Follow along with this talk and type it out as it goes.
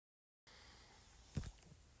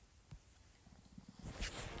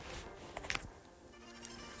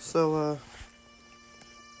So,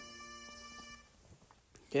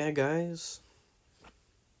 yeah, guys,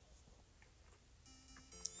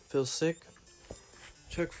 feel sick.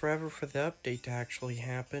 Took forever for the update to actually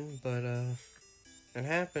happen, but, it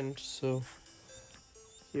happened, so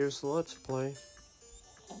here's the Let's Play.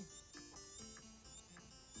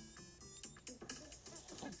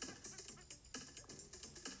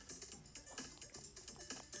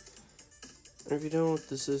 If you don't know what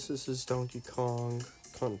this is Donkey Kong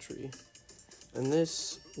Country. And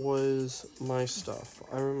this was my stuff.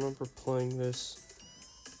 I remember playing this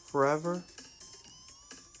forever.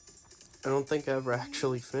 I don't think I ever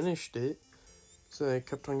actually finished it, so I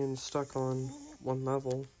kept on getting stuck on one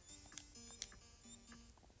level.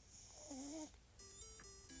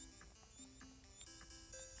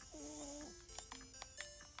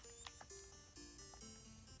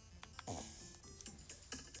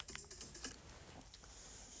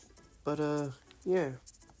 But, yeah.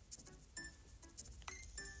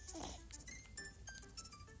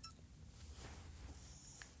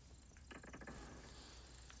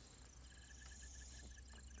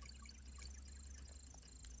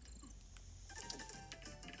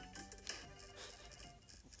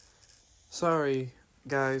 Sorry,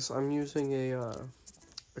 guys, I'm using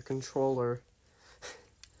a controller.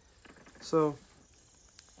 So,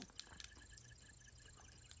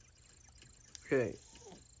 okay,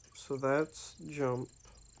 so that's jump.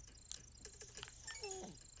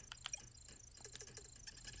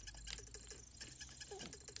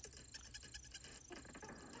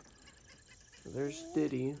 There's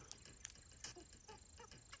Diddy.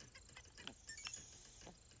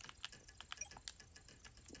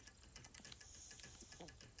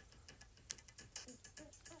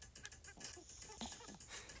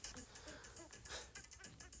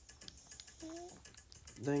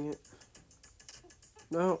 Dang it.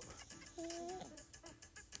 No.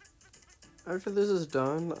 After this is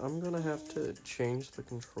done, I'm gonna have to change the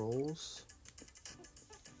controls.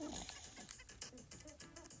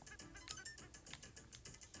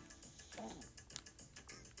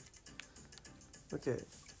 Okay.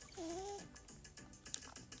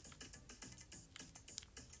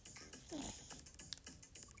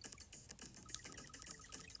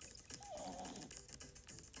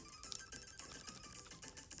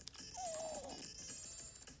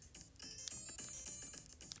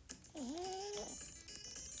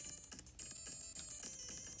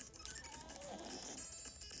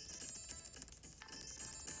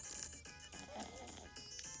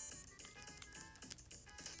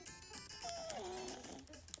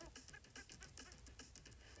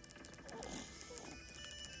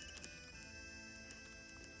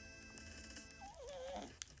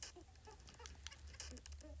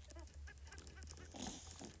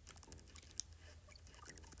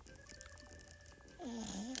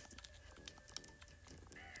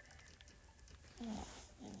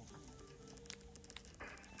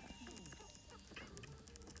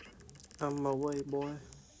 On my way, boy.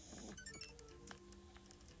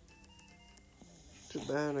 Too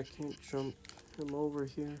bad I can't jump him over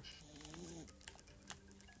here.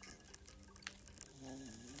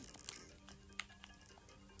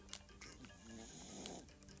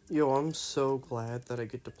 Yo, I'm so glad that I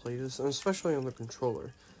get to play this, and especially on the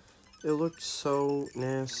controller. It looked so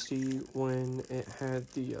nasty when it had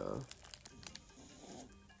the,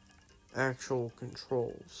 actual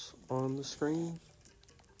controls on the screen.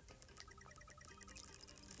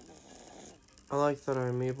 I like that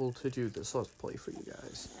I'm able to do this Let's Play for you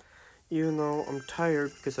guys. Even though I'm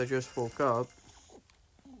tired because I just woke up.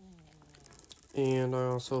 And I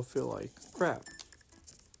also feel like crap.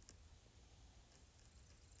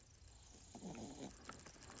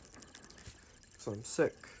 So I'm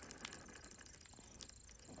sick.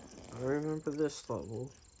 I remember this level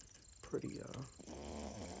pretty,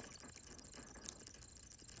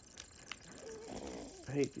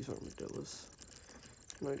 I hate these armadillos.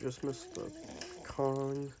 And I just missed the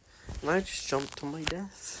Kong. And I just jumped to my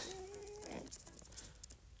death.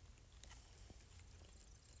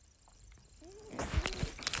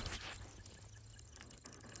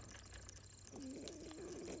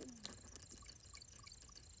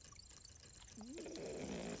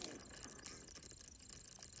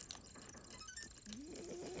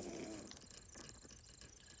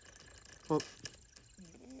 Well,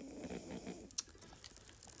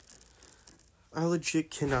 I legit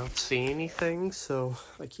cannot see anything, so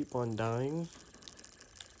I keep on dying.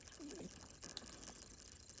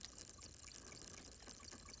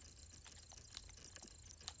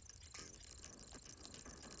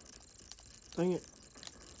 Dang it.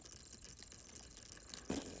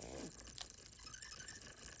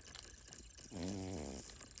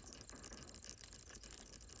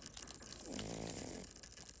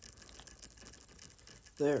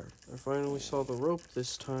 There, I finally saw the rope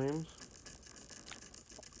this time.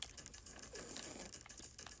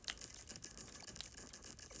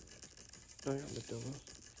 I got Medilla.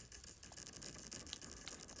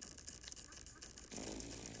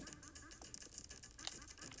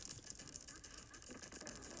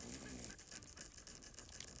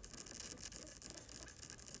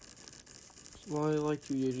 While I like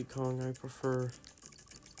you, Diddy Kong, I prefer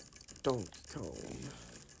Donkey Kong.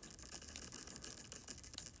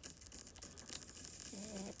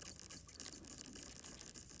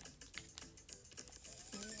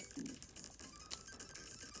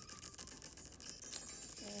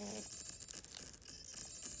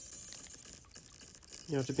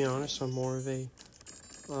 You know, to be honest, I'm more of a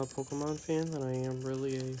Pokemon fan than I am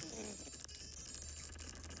really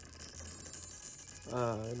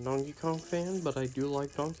a Donkey Kong fan, but I do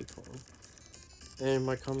like Donkey Kong. And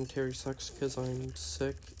my commentary sucks because I'm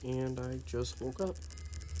sick and I just woke up.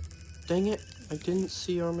 Dang it, I didn't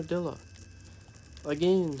see Armadillo.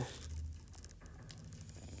 Again.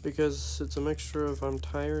 Because it's a mixture of I'm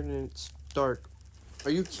tired and it's dark.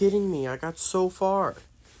 Are you kidding me? I got so far.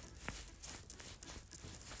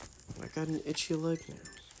 I got an itchy leg now.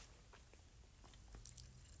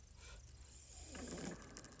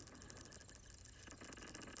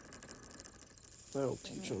 That'll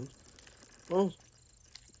teach him. Well,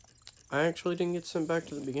 I actually didn't get sent back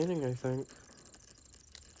to the beginning, I think.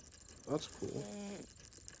 That's cool.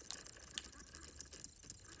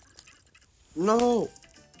 No!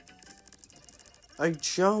 I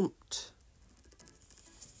jumped!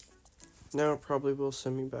 Now it probably will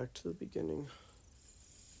send me back to the beginning.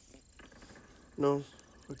 No?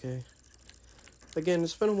 Okay. Again,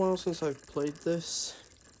 it's been a while since I've played this.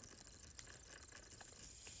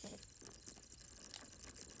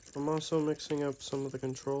 I'm also mixing up some of the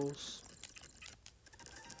controls.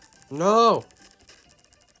 No!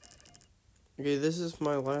 Okay, this is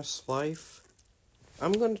my last life.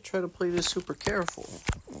 I'm gonna try to play this super careful.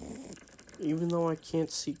 Even though I can't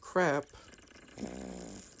see crap.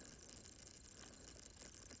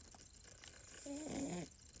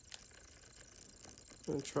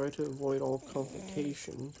 I'm gonna try to avoid all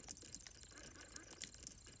complication.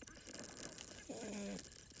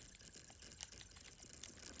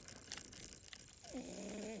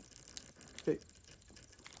 Okay.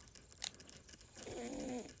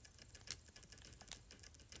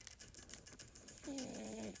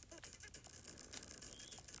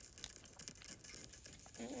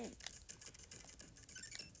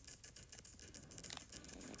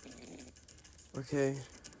 Okay.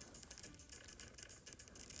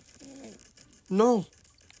 No!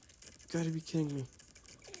 Gotta be kidding me.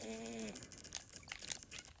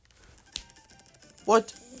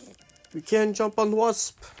 What? We can't jump on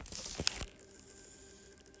Wasp.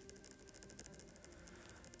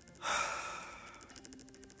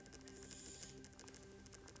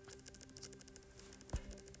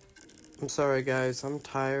 I'm sorry guys, I'm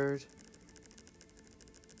tired.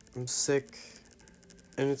 I'm sick.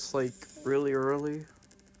 And it's like really early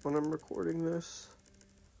when I'm recording this.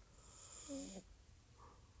 You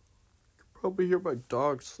can probably hear my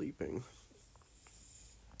dog sleeping.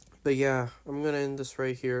 But yeah, I'm gonna end this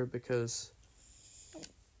right here because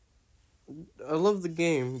I love the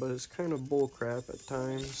game, but it's kind of bullcrap at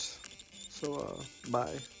times. So,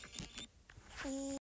 bye.